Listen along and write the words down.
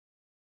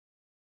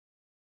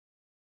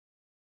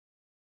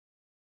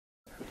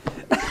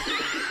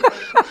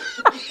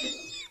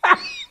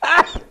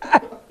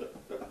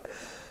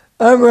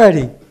I'm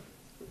ready.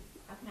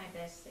 How can I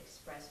best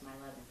express my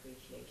love and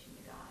appreciation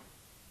to God?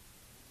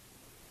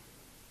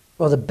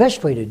 Well, the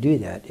best way to do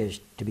that is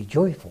to be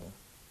joyful.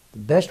 The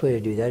best way to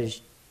do that is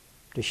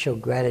to show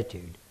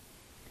gratitude.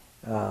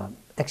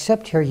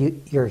 Accept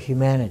your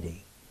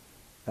humanity.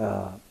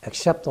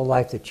 Accept the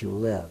life that you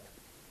live.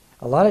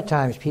 A lot of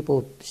times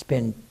people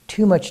spend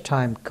too much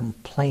time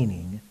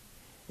complaining.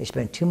 They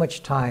spend too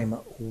much time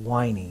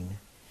whining.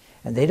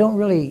 And they don't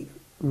really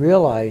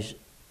realize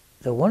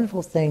the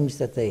wonderful things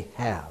that they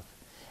have.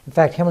 In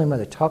fact, Heavenly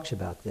Mother talks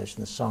about this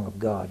in the Song of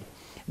God.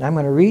 And I'm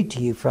going to read to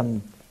you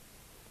from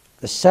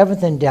the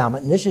 7th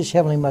endowment. And this is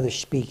Heavenly Mother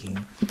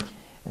speaking.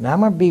 And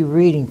I'm going to be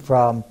reading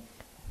from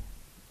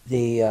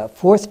the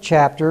 4th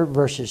chapter,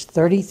 verses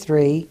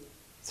 33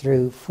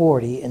 through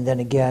 40, and then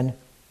again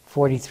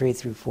 43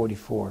 through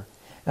 44.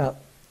 Now,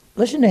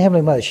 listen to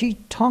Heavenly Mother. She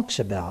talks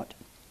about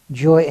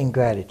joy and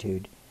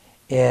gratitude,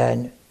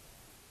 and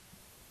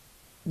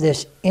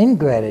this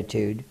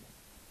ingratitude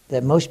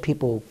that most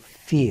people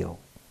feel,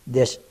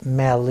 this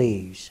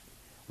malaise,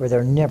 where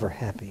they're never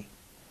happy.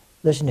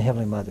 Listen to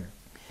Heavenly Mother.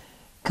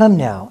 Come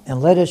now,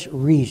 and let us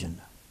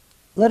reason.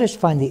 Let us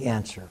find the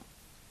answer.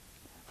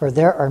 For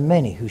there are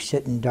many who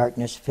sit in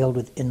darkness filled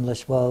with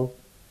endless woe,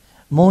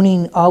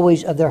 moaning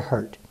always of their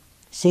hurt,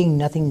 seeing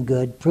nothing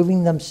good,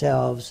 proving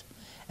themselves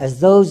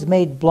as those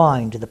made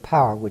blind to the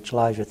power which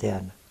lies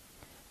within,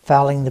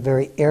 fouling the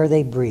very air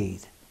they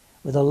breathe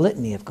with a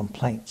litany of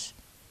complaints.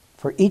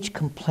 For each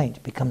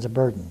complaint becomes a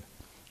burden.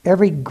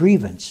 Every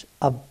grievance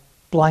a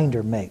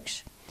blinder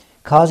makes,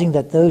 causing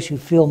that those who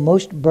feel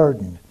most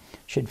burden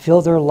should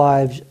feel their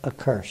lives a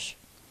curse,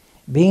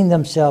 being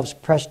themselves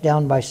pressed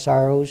down by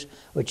sorrows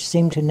which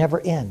seem to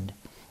never end,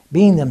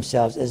 being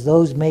themselves as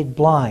those made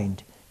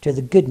blind to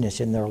the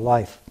goodness in their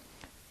life,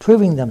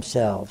 proving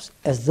themselves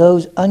as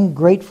those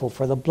ungrateful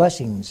for the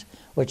blessings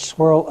which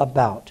swirl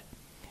about,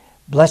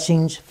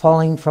 blessings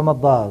falling from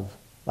above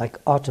like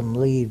autumn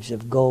leaves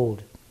of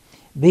gold,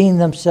 being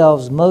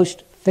themselves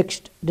most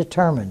fixed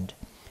determined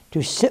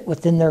to sit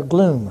within their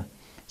gloom,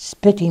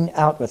 spitting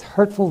out with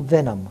hurtful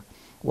venom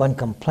one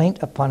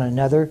complaint upon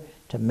another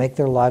to make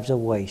their lives a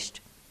waste.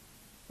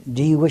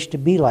 Do you wish to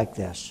be like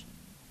this,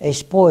 a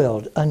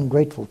spoiled,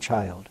 ungrateful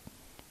child,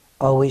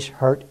 always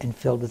hurt and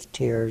filled with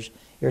tears,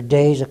 your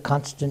days a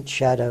constant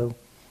shadow,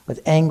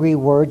 with angry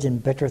words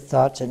and bitter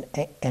thoughts and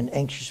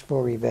anxious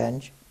for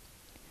revenge?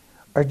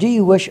 Or do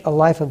you wish a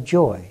life of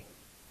joy,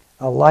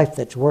 a life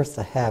that's worth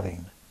the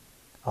having,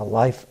 a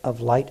life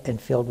of light and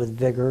filled with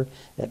vigor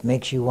that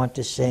makes you want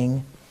to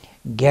sing,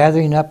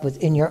 gathering up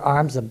within your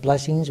arms the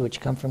blessings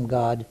which come from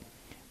God,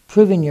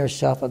 proving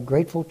yourself a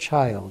grateful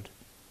child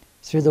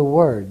through the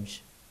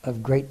words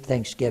of great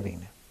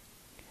thanksgiving?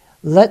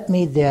 Let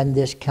me then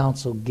this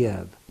counsel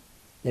give,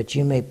 that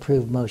you may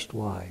prove most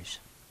wise.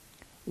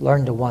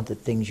 Learn to want the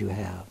things you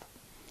have.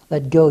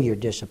 Let go your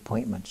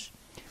disappointments,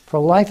 for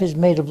life is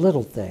made of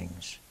little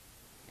things,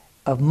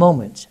 of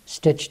moments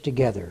stitched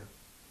together,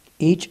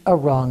 each a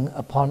rung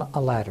upon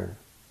a ladder,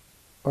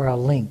 or a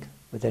link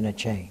within a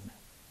chain.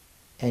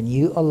 And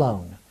you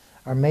alone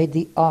are made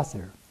the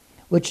author,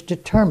 which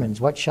determines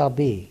what shall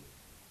be,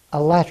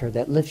 a ladder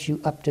that lifts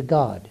you up to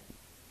God,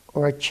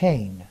 or a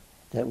chain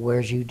that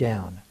wears you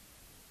down.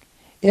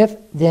 If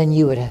then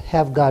you would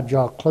have God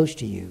draw close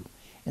to you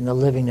in the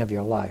living of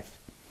your life,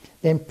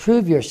 then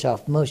prove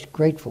yourself most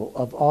grateful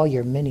of all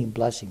your many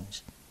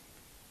blessings.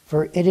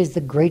 For it is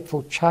the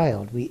grateful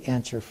child we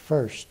answer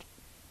first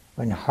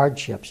when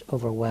hardships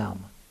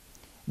overwhelm,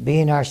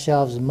 being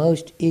ourselves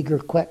most eager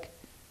quick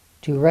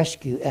to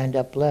rescue and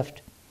uplift,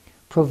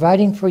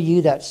 providing for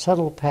you that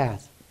subtle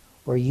path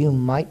where you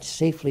might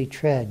safely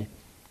tread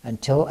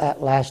until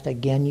at last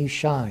again you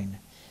shine,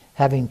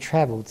 having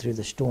traveled through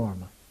the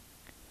storm.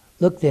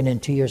 Look then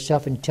into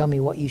yourself and tell me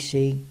what you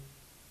see.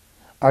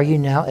 Are you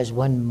now as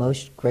one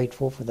most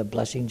grateful for the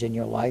blessings in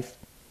your life,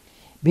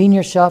 being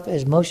yourself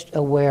as most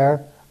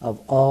aware of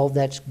all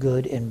that's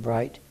good and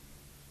bright?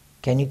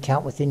 Can you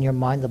count within your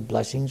mind the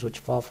blessings which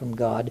fall from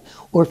God,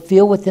 or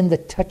feel within the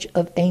touch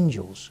of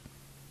angels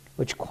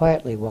which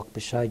quietly walk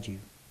beside you?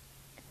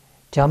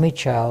 Tell me,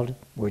 child,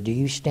 where do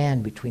you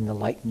stand between the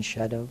light and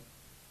shadow?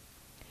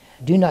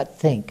 Do not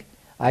think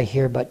I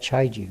here but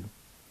chide you,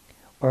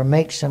 or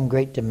make some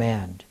great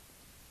demand.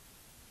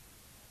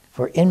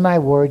 For in my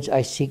words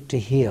I seek to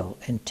heal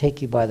and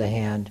take you by the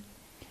hand,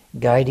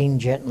 guiding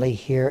gently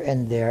here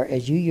and there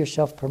as you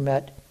yourself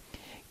permit,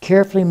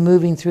 carefully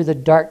moving through the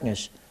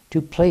darkness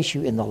to place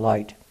you in the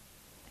light.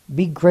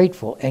 Be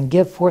grateful and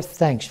give forth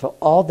thanks for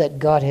all that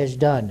God has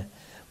done,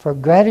 for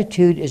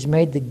gratitude is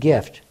made the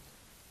gift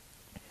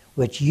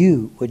which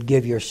you would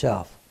give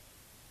yourself,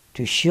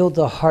 to shield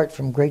the heart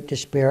from great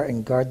despair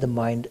and guard the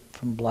mind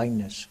from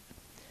blindness,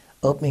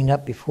 opening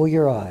up before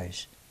your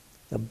eyes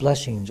the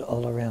blessings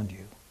all around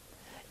you.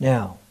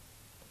 Now,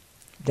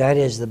 that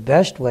is the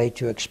best way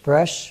to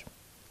express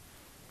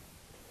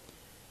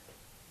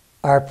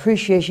our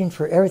appreciation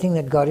for everything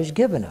that God has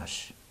given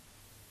us.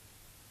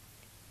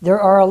 There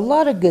are a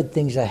lot of good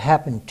things that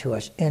happen to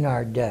us in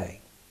our day.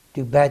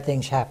 Do bad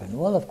things happen?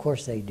 Well, of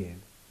course they do.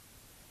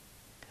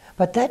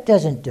 But that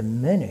doesn't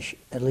diminish,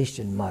 at least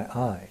in my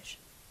eyes,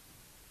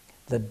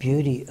 the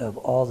beauty of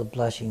all the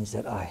blessings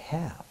that I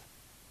have.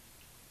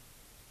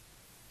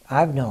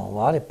 I've known a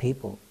lot of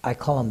people, I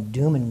call them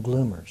doom and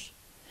gloomers.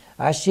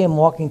 I see them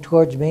walking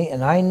towards me,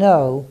 and I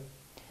know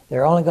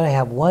they're only going to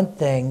have one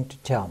thing to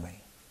tell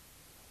me.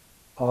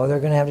 All they're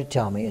going to have to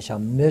tell me is how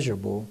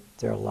miserable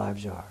their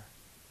lives are.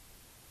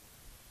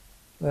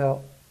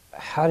 Well,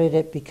 how did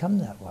it become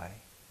that way?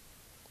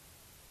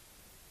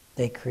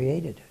 They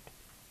created it.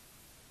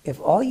 If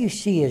all you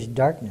see is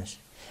darkness,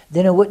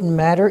 then it wouldn't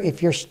matter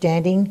if you're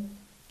standing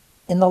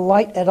in the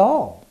light at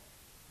all.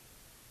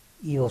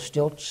 You'll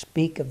still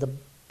speak of the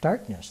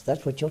darkness.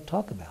 That's what you'll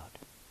talk about.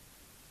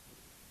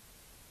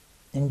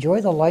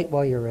 Enjoy the light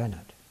while you're in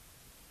it.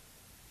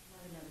 I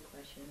have another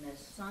question. The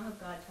Song of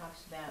God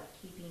talks about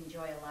keeping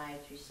joy alive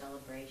through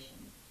celebration.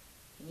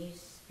 Can you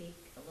speak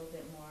a little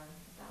bit more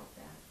about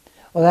that?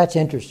 Well, that's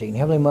interesting.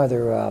 Heavenly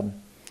Mother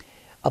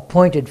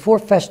appointed 4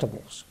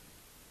 festivals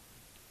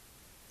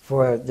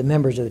for the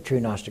members of the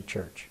True Gnostic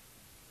Church.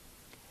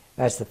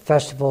 That's the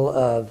Festival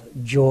of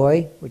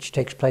Joy, which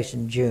takes place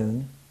in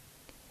June.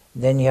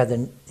 Then you have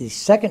the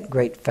second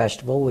great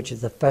festival, which is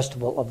the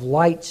Festival of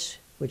Lights,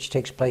 which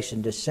takes place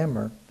in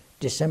December.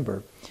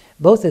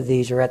 Both of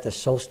these are at the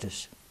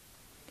solstice.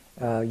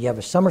 You have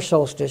a summer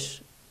solstice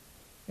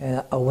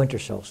and a winter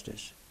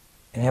solstice.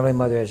 And Heavenly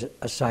Mother has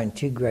assigned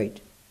 2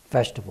 great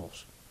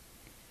festivals.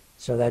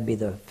 So that'd be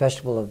the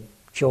Festival of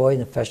Joy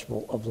and the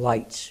Festival of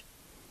Lights.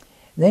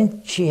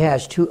 Then she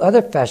has 2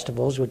 other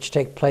festivals which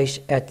take place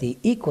at the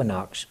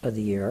equinox of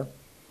the year,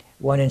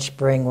 one in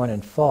spring, one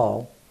in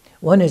fall.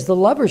 One is the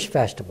Lovers'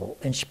 Festival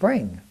in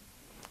spring,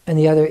 and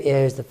the other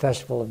is the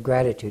Festival of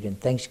Gratitude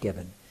and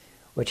Thanksgiving,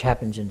 which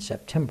happens in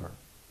September.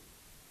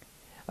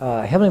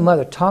 Heavenly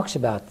Mother talks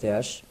about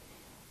this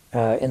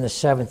in the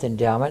 7th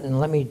endowment, and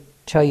let me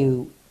tell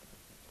you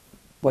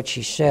what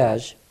she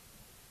says.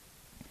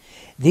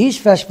 These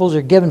festivals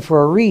are given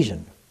for a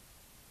reason.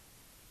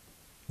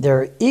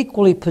 They're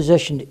equally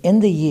positioned in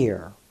the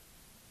year,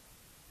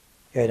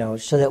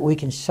 so that we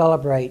can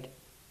celebrate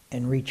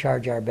and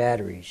recharge our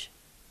batteries.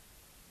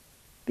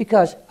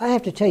 Because I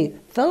have to tell you,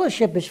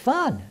 fellowship is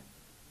fun.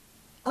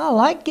 I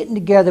like getting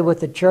together with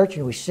the church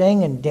and we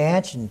sing and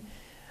dance and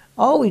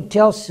we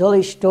tell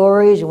silly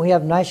stories and we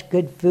have nice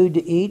good food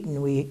to eat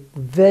and we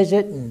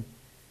visit and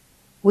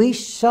we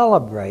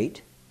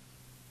celebrate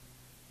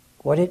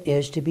what it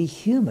is to be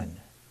human.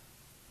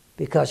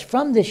 Because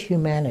from this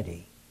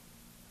humanity,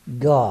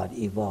 God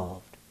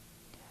evolved.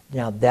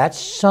 Now that's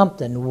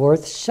something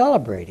worth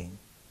celebrating.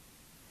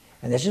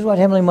 And this is what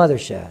Heavenly Mother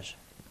says.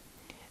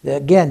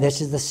 Again,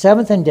 this is the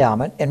 7th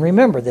endowment. And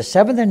remember, the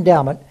 7th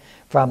endowment,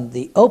 from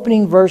the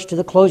opening verse to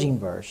the closing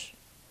verse,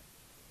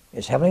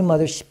 is Heavenly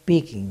Mother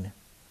speaking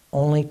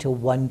only to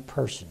one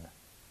person.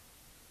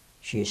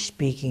 She is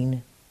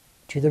speaking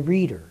to the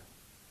reader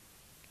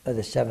of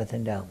the 7th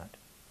endowment.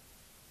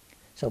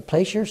 So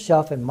place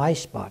yourself in my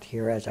spot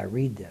here as I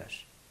read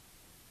this,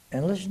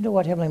 and listen to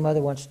what Heavenly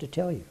Mother wants to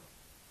tell you.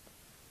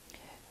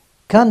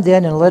 Come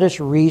then and let us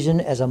reason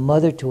as a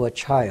mother to a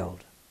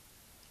child,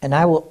 and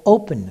I will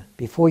open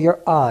before your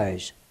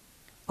eyes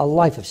a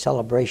life of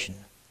celebration.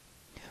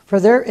 For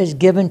there is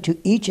given to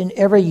each and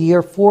every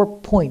year 4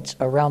 points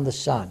around the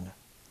sun,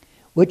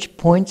 which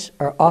points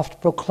are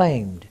oft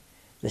proclaimed,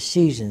 the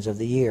seasons of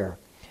the year.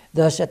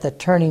 Thus at the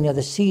turning of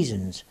the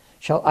seasons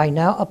shall I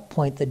now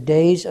appoint the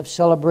days of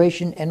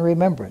celebration and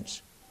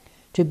remembrance,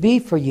 to be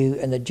for you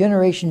and the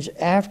generations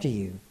after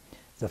you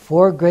the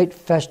 4 great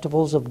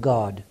festivals of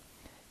God,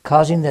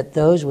 causing that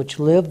those which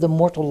live the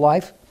mortal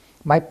life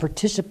might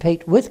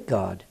participate with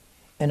God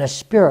in a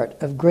spirit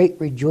of great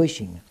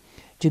rejoicing,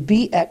 to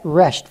be at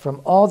rest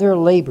from all their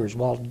labors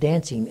while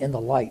dancing in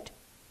the light.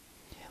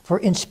 For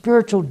in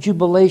spiritual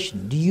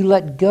jubilation do you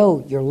let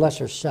go your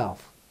lesser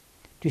self,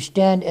 to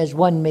stand as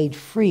one made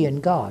free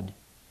in God,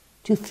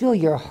 to fill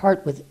your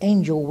heart with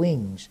angel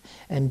wings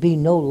and be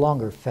no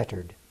longer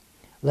fettered,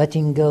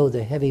 letting go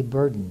the heavy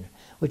burden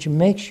which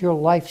makes your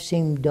life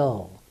seem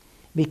dull,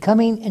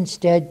 becoming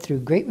instead through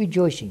great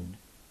rejoicing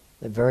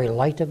the very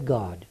light of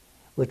God,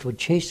 which would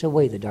chase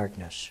away the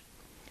darkness.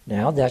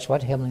 Now, that's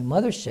what Heavenly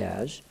Mother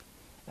says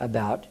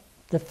about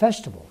the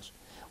festivals.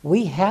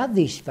 We have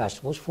these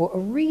festivals for a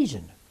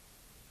reason.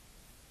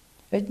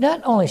 It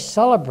not only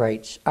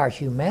celebrates our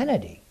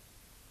humanity,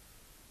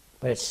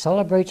 but it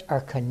celebrates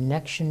our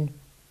connection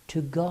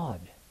to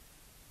God.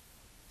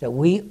 That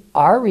we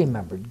are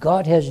remembered.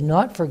 God has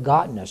not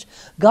forgotten us.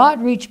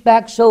 God reached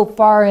back so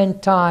far in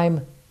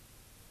time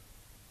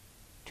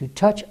to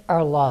touch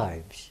our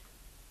lives.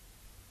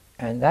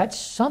 And that's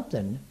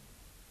something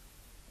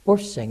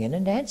worth singing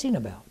and dancing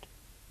about.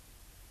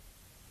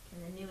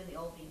 Can the new and the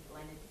old be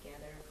blended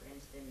together? For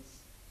instance,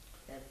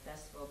 the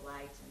Festival of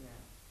Lights and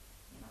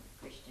the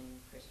Christian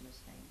Christmas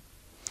thing.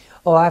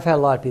 Oh, I've had a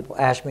lot of people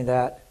ask me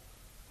that.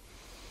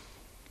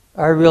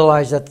 I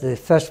realize that the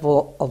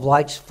Festival of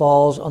Lights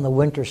falls on the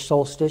winter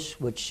solstice,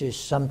 which is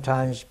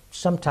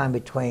sometime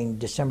between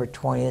December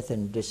 20th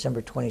and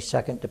December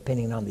 22nd,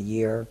 depending on the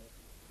year.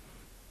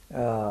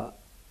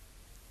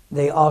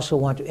 They also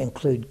want to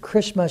include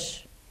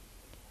Christmas.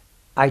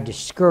 I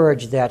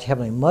discourage that.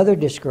 Heavenly Mother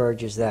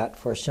discourages that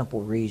for a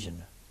simple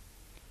reason.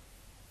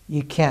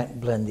 You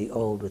can't blend the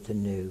old with the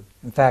new.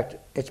 In fact,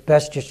 it's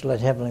best just to let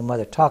Heavenly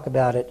Mother talk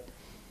about it.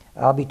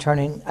 I'll be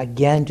turning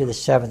again to the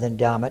seventh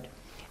endowment.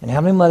 And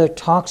Heavenly Mother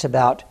talks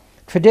about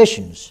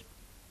traditions.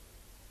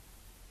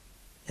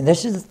 And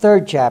this is the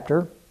third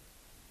chapter,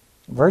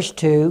 verse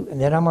 2, and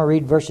then I'm going to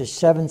read verses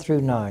 7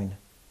 through 9.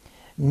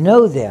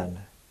 Know then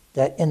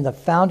that in the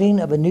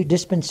founding of a new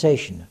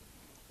dispensation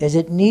is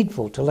it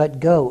needful to let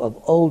go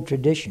of old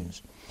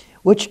traditions,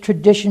 which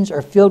traditions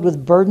are filled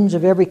with burdens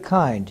of every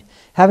kind,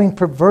 having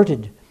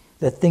perverted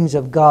the things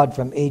of God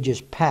from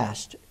ages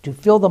past, to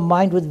fill the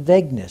mind with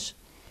vagueness,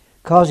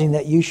 causing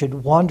that you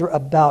should wander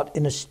about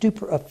in a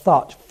stupor of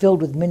thought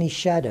filled with many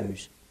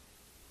shadows.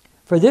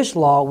 For this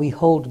law we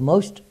hold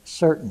most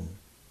certain,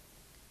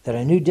 that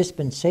a new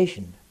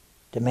dispensation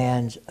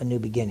demands a new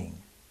beginning,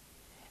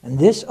 and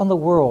this on the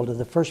world of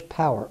the first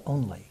power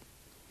only.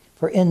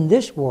 For in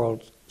this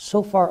world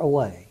so far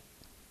away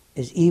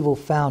is evil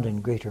found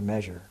in greater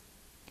measure.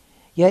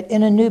 Yet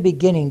in a new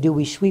beginning do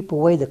we sweep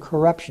away the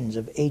corruptions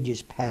of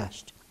ages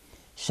past,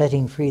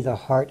 setting free the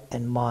heart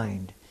and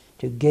mind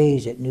to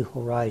gaze at new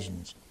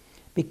horizons,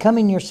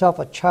 becoming yourself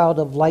a child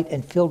of light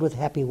and filled with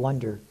happy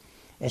wonder,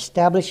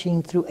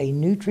 establishing through a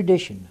new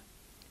tradition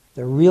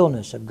the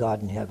realness of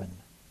God in heaven.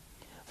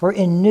 For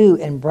in new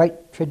and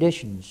bright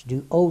traditions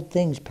do old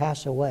things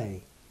pass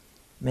away,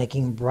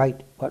 making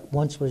bright what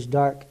once was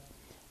dark,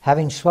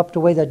 having swept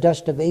away the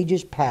dust of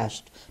ages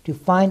past, to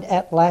find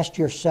at last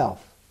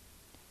yourself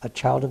a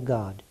child of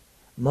God,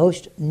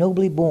 most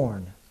nobly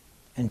born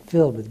and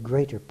filled with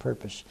greater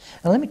purpose.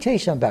 Now let me tell you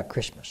something about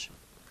Christmas.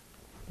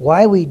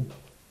 Why we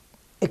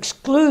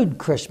exclude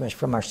Christmas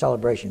from our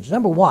celebrations.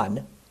 Number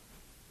one,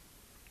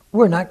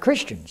 we're not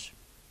Christians.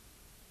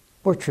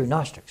 We're true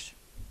Gnostics.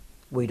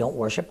 We don't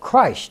worship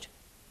Christ.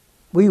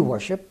 We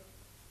worship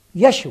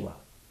Yeshua.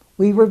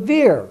 We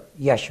revere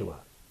Yeshua.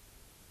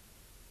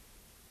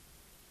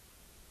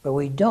 But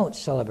we don't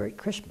celebrate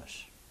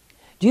Christmas.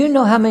 Do you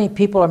know how many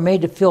people are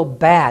made to feel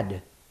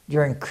bad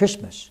during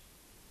Christmas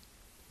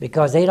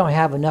because they don't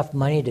have enough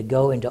money to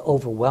go into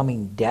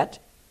overwhelming debt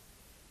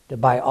to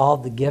buy all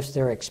the gifts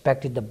they're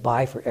expected to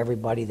buy for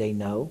everybody they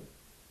know?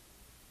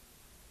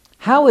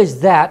 How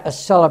is that a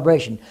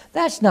celebration?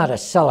 That's not a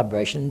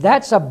celebration.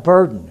 That's a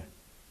burden.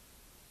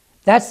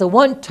 That's the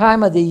one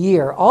time of the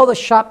year all the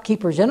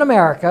shopkeepers in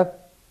America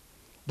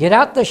get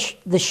out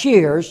the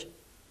shears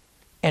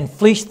and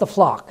fleece the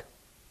flock.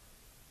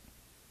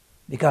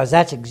 Because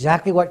that's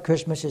exactly what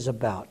Christmas is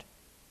about.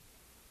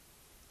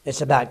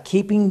 It's about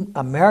keeping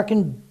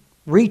American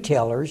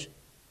retailers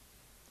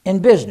in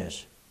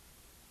business.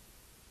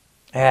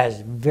 It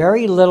has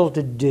very little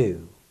to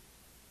do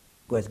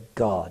with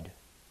God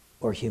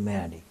or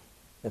humanity.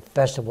 The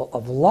Festival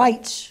of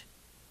Lights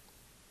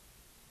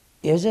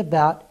is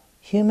about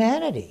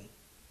humanity.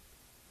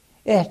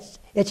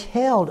 It's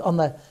held on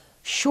the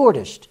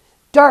shortest,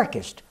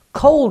 darkest,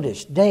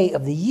 coldest day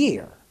of the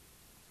year.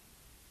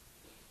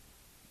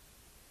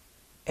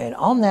 And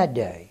on that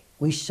day,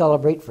 we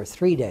celebrate for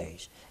 3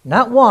 days.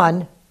 Not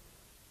one,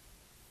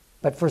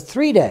 but for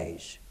 3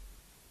 days,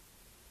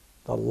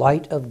 the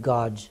light of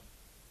God's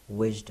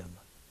wisdom.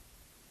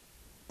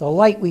 The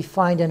light we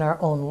find in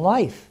our own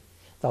life.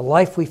 The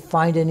life we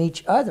find in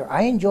each other.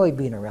 I enjoy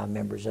being around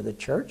members of the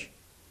church.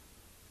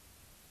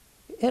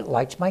 It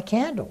lights my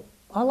candle.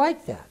 I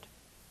like that.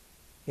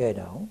 You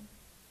know.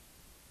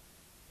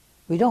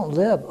 We don't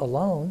live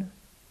alone.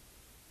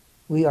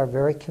 We are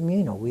very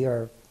communal. We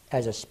are,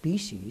 as a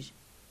species,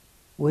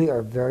 we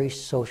are very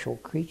social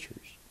creatures.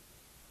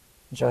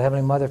 And so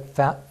Heavenly Mother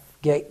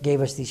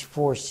gave us these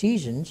 4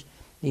 seasons,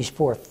 these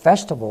 4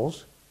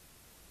 festivals,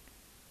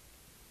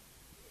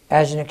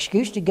 as an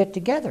excuse to get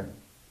together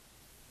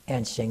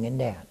and sing and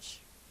dance.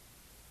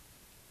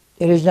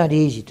 It is not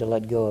easy to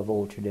let go of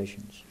old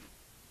traditions.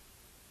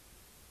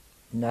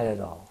 Not at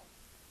all.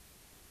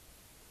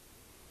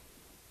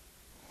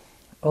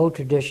 Old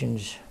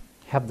traditions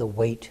have the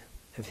weight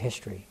of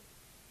history.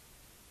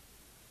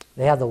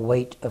 They have the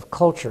weight of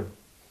culture.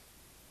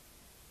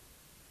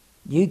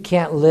 You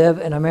can't live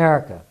in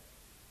America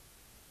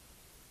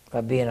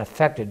by being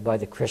affected by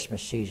the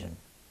Christmas season.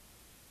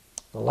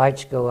 The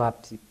lights go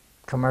up, the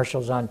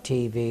commercials on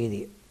TV,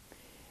 the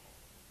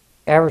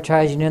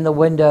advertising in the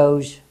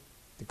windows,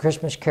 the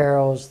Christmas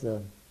carols,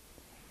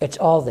 it's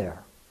all there.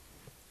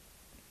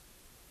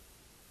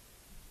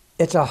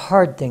 It's a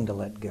hard thing to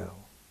let go.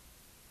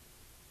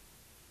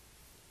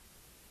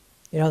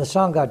 You know, the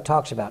song God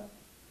talks about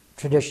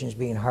traditions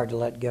being hard to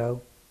let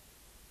go.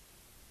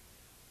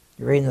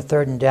 You're reading the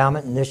third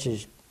endowment, and this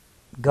is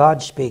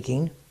God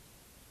speaking.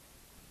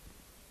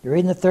 You're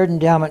reading the third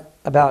endowment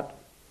about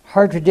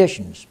hard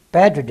traditions,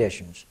 bad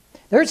traditions.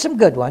 There are some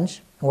good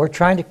ones, and we're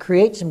trying to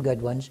create some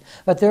good ones,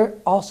 but there are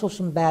also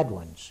some bad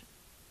ones.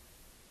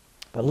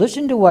 But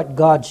listen to what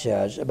God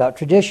says about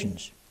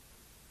traditions.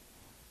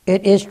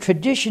 It is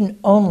tradition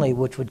only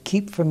which would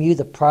keep from you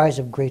the prize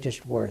of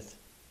greatest worth.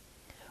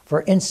 For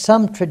in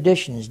some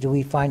traditions do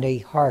we find a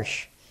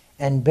harsh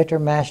and bitter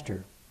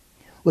master,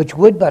 which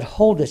would but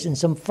hold us in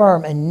some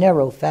firm and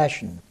narrow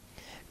fashion,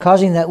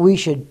 causing that we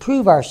should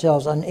prove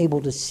ourselves unable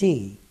to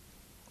see,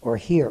 or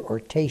hear, or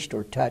taste,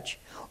 or touch,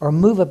 or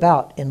move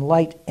about in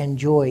light and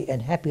joy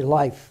and happy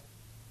life,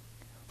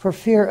 for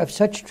fear of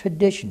such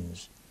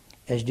traditions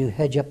as do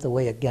hedge up the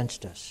way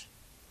against us.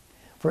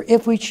 For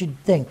if we should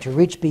think to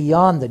reach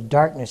beyond the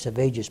darkness of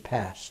ages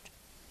past,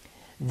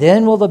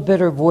 then will the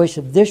bitter voice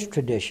of this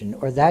tradition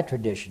or that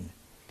tradition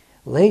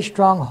lay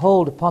strong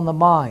hold upon the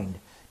mind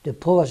to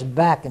pull us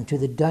back into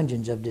the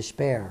dungeons of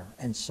despair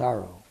and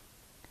sorrow,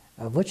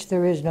 of which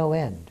there is no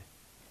end,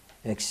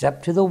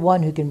 except to the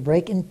one who can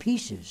break in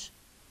pieces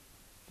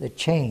the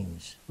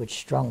chains which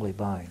strongly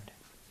bind.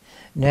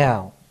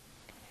 Now,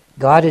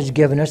 God has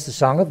given us the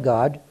Song of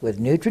God with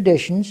new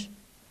traditions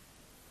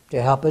to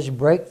help us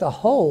break the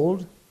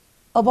hold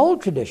of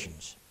old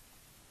traditions.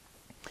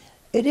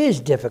 It is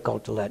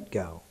difficult to let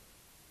go.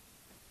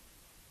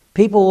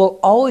 People will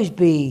always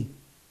be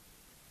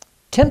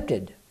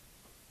tempted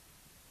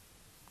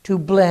to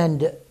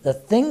blend the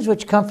things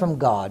which come from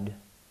God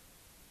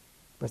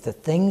with the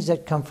things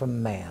that come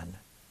from man,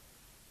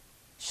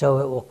 so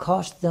it will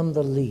cost them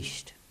the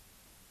least.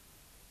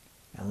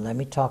 And let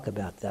me talk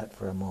about that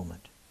for a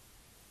moment.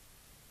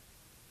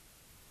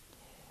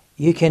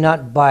 You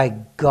cannot buy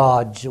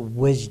God's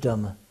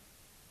wisdom.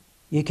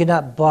 You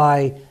cannot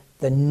buy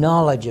the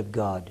knowledge of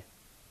God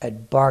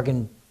at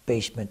bargain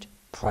basement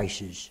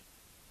prices.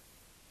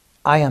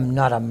 I am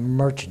not a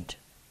merchant.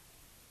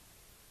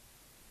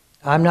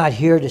 I'm not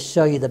here to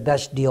sell you the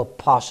best deal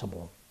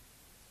possible.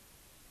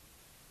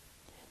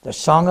 The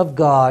Song of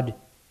God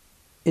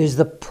is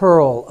the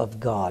pearl of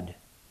God.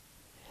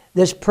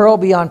 This pearl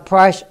beyond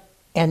price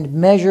and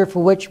measure,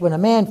 for which when a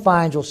man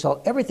finds will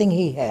sell everything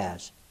he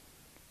has,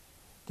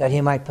 that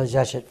he might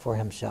possess it for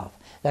himself.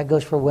 That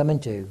goes for women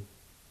too.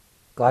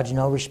 God's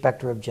no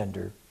respecter of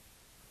gender.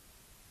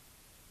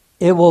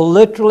 It will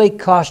literally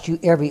cost you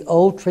every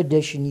old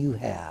tradition you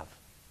have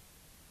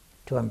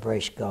to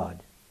embrace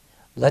God.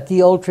 Let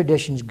the old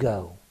traditions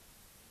go.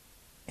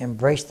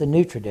 Embrace the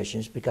new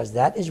traditions, because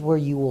that is where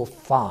you will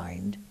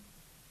find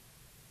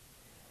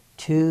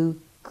two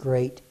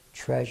great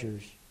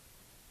treasures.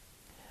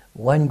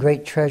 One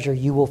great treasure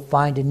you will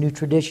find in new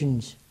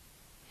traditions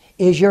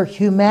is your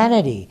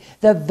humanity,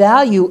 the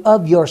value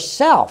of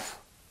yourself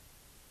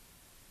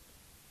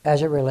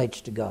as it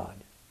relates to God.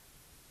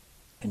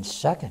 And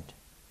second,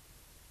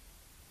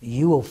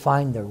 you will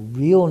find the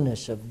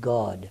realness of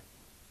God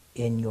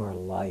in your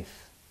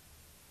life.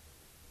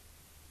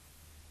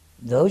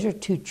 Those are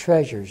two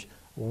treasures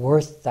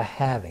worth the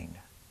having.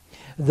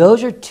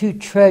 Those are two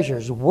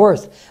treasures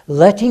worth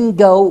letting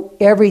go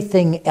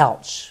everything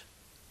else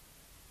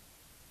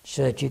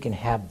so that you can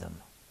have them.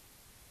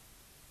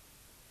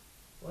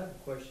 Well, I have a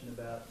question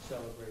about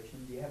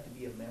celebration. Do you have to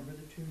be a member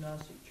of the True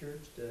Gnostic Church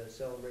to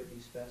celebrate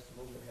these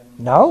festivals that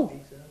Heavenly No. Father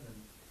speaks of?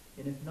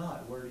 And if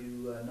not, where do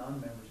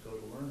non-members go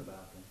to learn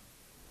about them?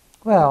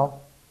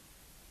 Well,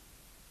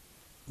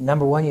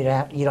 number one, you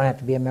don't have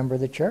to be a member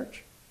of the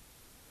church.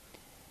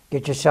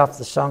 Get yourself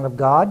the Song of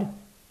God.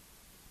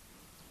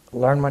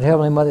 Learn what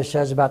Heavenly Mother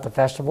says about the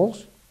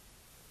festivals.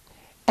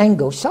 And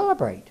go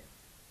celebrate.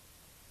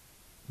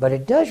 But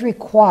it does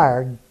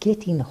require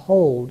getting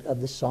hold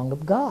of the Song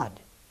of God.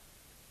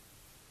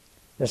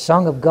 The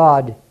Song of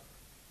God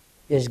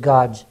is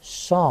God's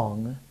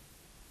song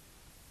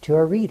to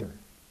a reader.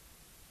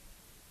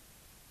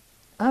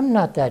 I'm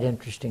not that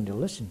interesting to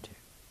listen to.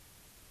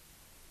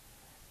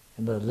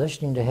 But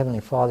listening to Heavenly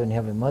Father and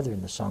Heavenly Mother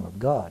in the Song of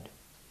God,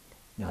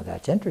 now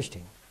that's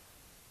interesting.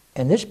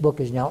 And this book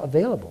is now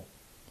available.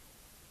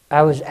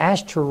 I was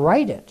asked to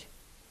write it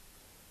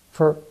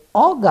for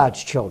all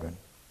God's children,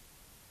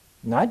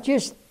 not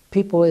just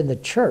people in the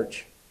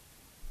church,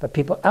 but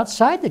people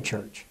outside the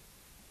church.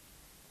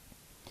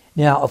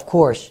 Now, of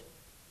course,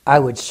 I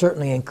would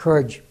certainly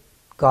encourage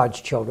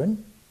God's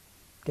children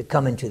to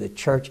come into the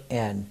church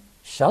and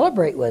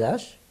celebrate with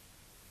us.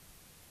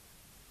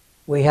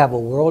 We have a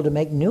world to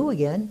make new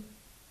again.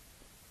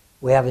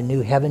 We have a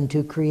new heaven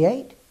to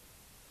create.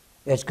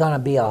 It's going to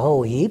be a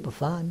whole heap of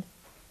fun.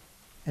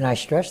 And I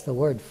stress the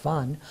word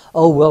fun.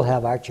 Oh, we'll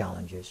have our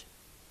challenges.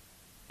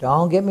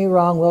 Don't get me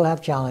wrong, we'll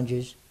have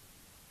challenges.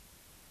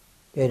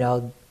 You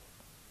know,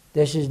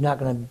 this is not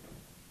going to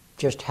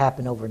just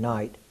happen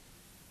overnight.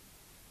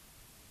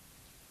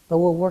 But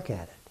we'll work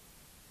at it.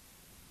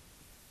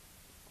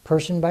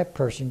 Person by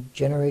person,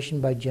 generation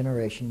by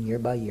generation, year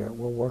by year,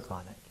 we'll work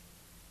on it.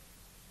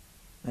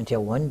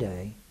 Until one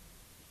day,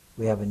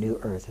 we have a new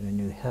earth and a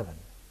new heaven.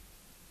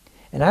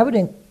 And I would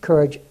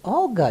encourage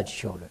all God's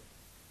children,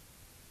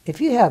 if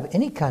you have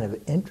any kind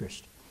of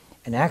interest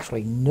in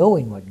actually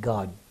knowing what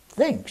God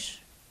thinks,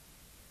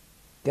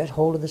 get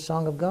hold of the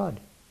Song of God.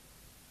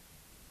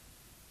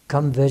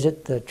 Come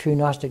visit the True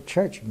Gnostic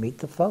Church. Meet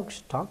the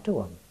folks. Talk to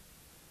them.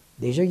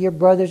 These are your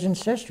brothers and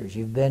sisters.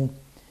 You've been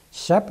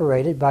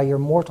separated by your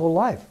mortal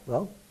life.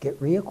 Well, get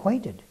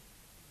reacquainted.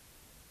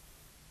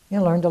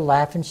 You learn to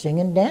laugh and sing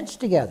and dance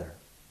together.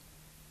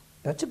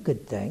 That's a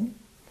good thing.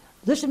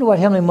 Listen to what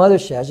Heavenly Mother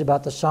says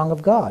about the Song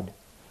of God.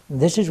 And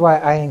this is why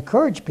I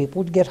encourage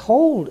people to get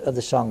hold of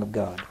the Song of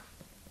God.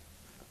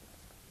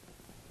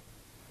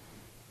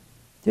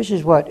 This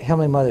is what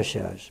Heavenly Mother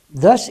says.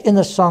 Thus in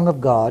the Song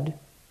of God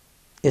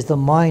is the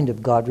mind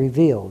of God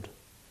revealed,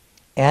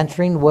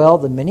 answering well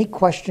the many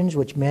questions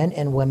which men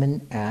and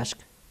women ask,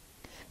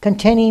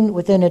 containing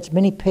within its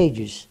many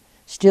pages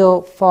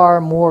still far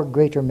more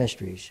greater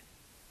mysteries.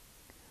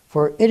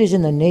 For it is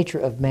in the nature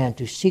of man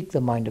to seek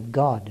the mind of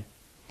God,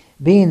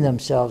 being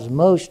themselves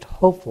most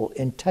hopeful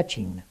in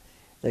touching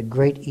the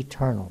great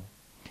eternal,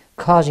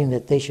 causing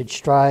that they should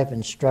strive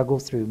and struggle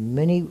through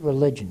many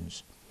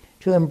religions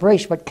to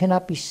embrace what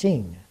cannot be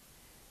seen,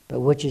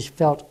 but which is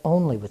felt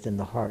only within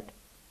the heart.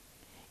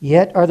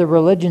 Yet are the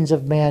religions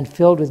of man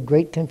filled with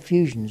great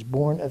confusions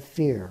born of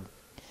fear,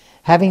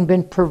 having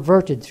been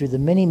perverted through the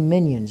many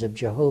minions of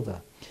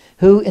Jehovah,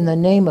 who in the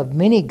name of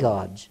many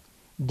gods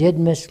did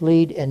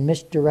mislead and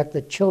misdirect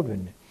the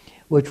children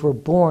which were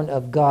born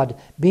of God,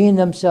 being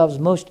themselves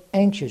most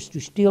anxious to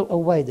steal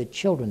away the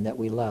children that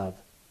we love.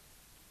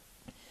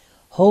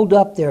 Hold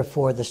up,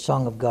 therefore, the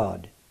Song of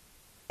God,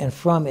 and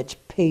from its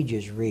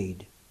pages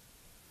read,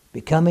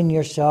 becoming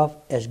yourself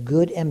as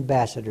good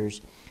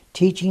ambassadors,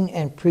 teaching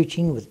and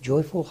preaching with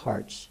joyful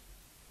hearts,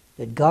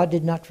 that God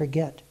did not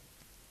forget,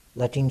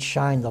 letting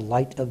shine the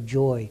light of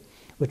joy,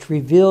 which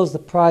reveals the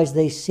prize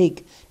they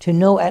seek, to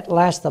know at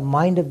last the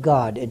mind of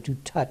God and to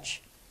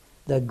touch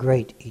the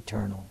great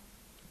eternal.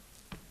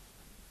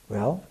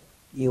 Well,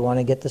 you want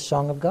to get the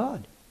Song of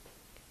God.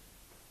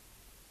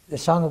 The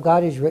Song of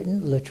God is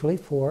written literally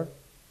for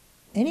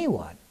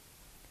anyone.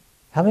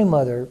 Heavenly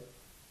Mother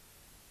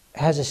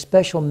has a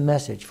special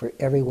message for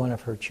every one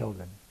of her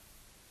children.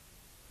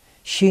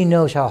 She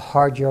knows how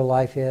hard your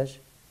life is.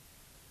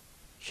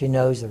 She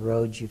knows the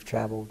roads you've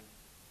traveled.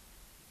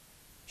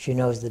 She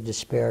knows the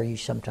despair you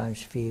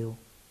sometimes feel.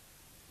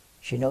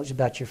 She knows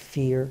about your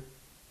fear,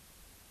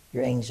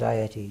 your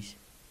anxieties.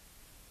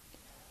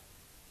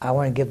 I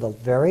want to give the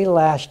very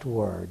last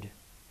word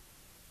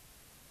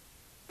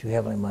to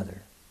Heavenly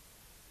Mother.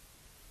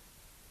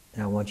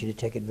 And I want you to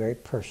take it very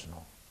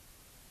personal.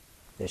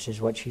 This is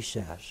what she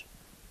says.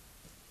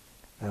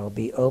 I will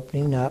be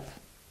opening up,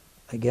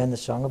 again, the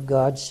Song of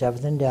God,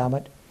 7th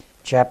Endowment,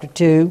 chapter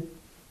 2.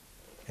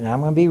 And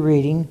I'm going to be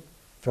reading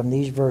from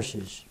these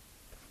verses.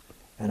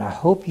 And I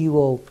hope you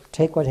will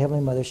take what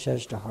Heavenly Mother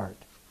says to heart.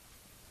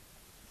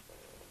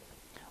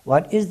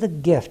 What is the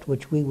gift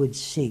which we would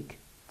seek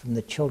from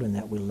the children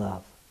that we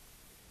love?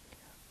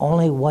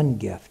 Only one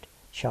gift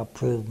shall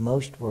prove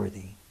most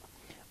worthy.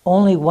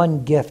 Only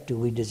one gift do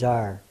we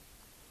desire,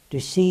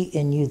 to see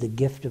in you the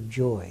gift of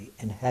joy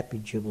and happy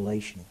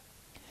jubilation,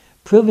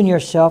 proving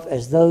yourself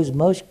as those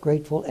most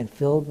grateful and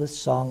filled with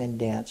song and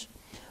dance,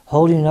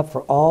 holding up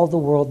for all the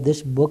world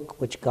this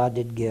book which God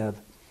did give,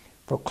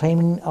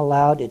 proclaiming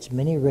aloud its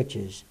many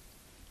riches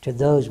to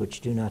those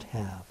which do not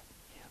have,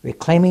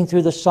 reclaiming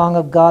through the song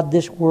of God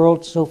this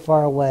world so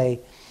far away.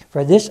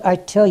 For this I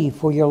tell you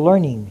for your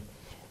learning,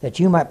 that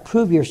you might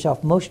prove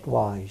yourself most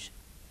wise.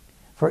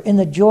 For in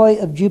the joy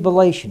of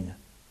jubilation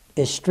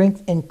is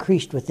strength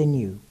increased within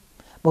you,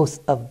 both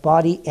of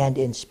body and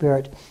in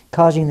spirit,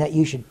 causing that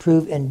you should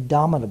prove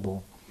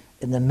indomitable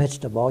in the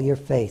midst of all your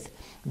faith.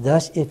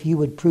 Thus, if you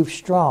would prove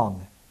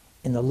strong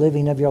in the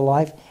living of your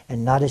life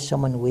and not as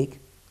someone weak,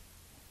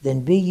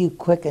 then be you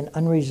quick and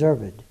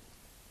unreserved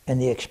in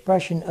the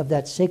expression of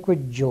that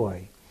sacred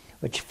joy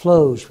which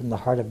flows from the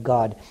heart of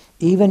God,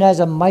 even as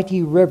a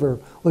mighty river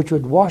which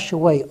would wash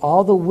away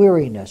all the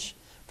weariness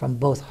from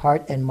both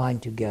heart and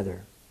mind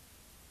together.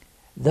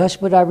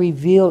 Thus would I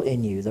reveal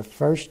in you the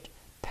first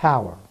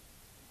power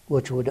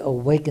which would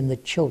awaken the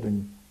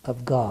children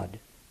of God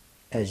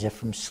as if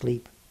from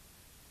sleep.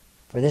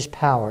 For this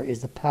power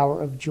is the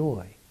power of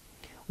joy,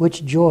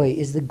 which joy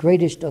is the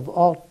greatest of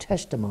all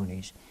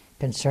testimonies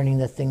concerning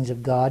the things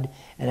of God,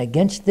 and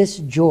against this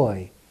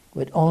joy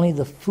would only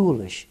the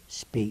foolish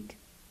speak.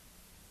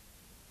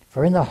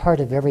 For in the heart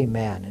of every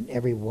man and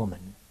every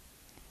woman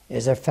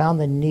is there found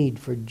the need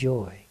for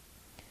joy,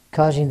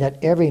 causing that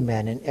every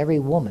man and every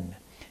woman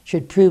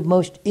should prove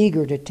most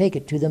eager to take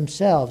it to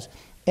themselves,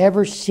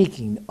 ever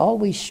seeking,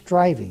 always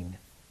striving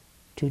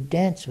to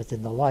dance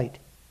within the light.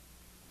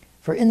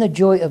 For in the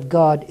joy of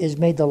God is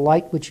made the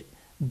light which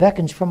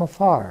beckons from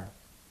afar,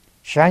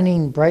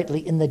 shining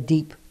brightly in the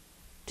deep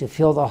to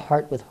fill the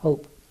heart with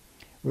hope,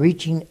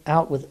 reaching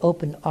out with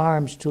open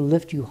arms to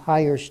lift you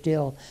higher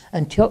still,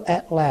 until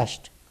at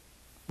last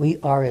we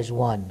are as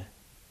one,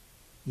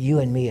 you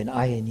and me and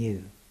I and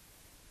you,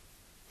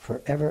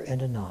 forever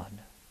and anon.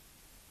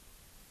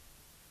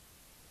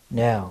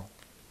 Now,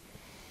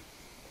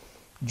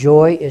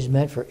 joy is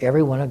meant for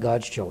every one of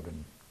God's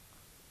children.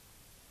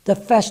 The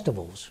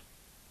festivals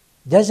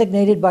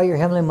designated by your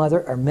Heavenly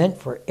Mother are meant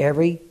for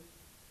every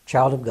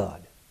child of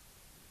God.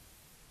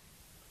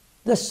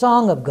 The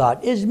Song of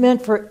God is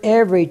meant for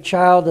every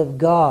child of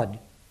God.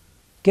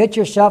 Get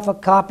yourself a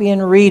copy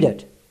and read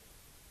it.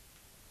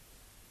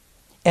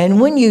 And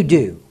when you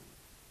do,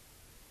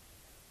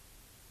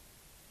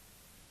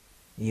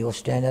 You'll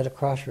stand at a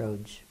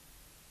crossroads.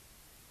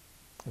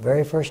 The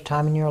very first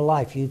time in your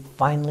life, you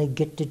finally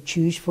get to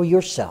choose for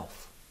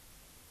yourself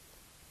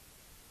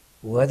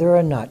whether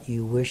or not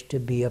you wish to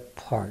be a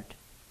part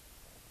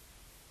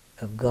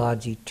of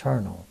God's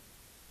eternal,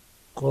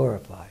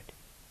 glorified,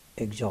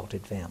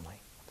 exalted family.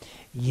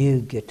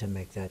 You get to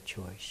make that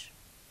choice.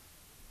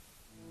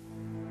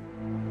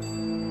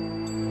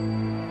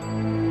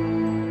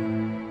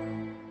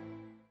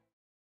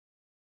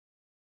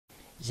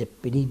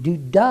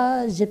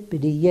 Zippity-doo-dah,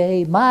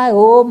 zippity-yay, my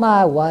oh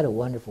my, what a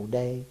wonderful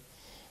day.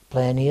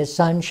 Plenty of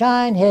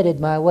sunshine headed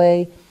my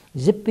way.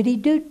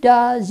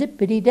 Zippity-doo-dah,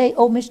 zippity-day,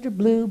 oh Mr.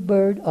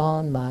 Bluebird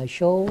on my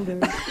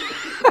shoulder.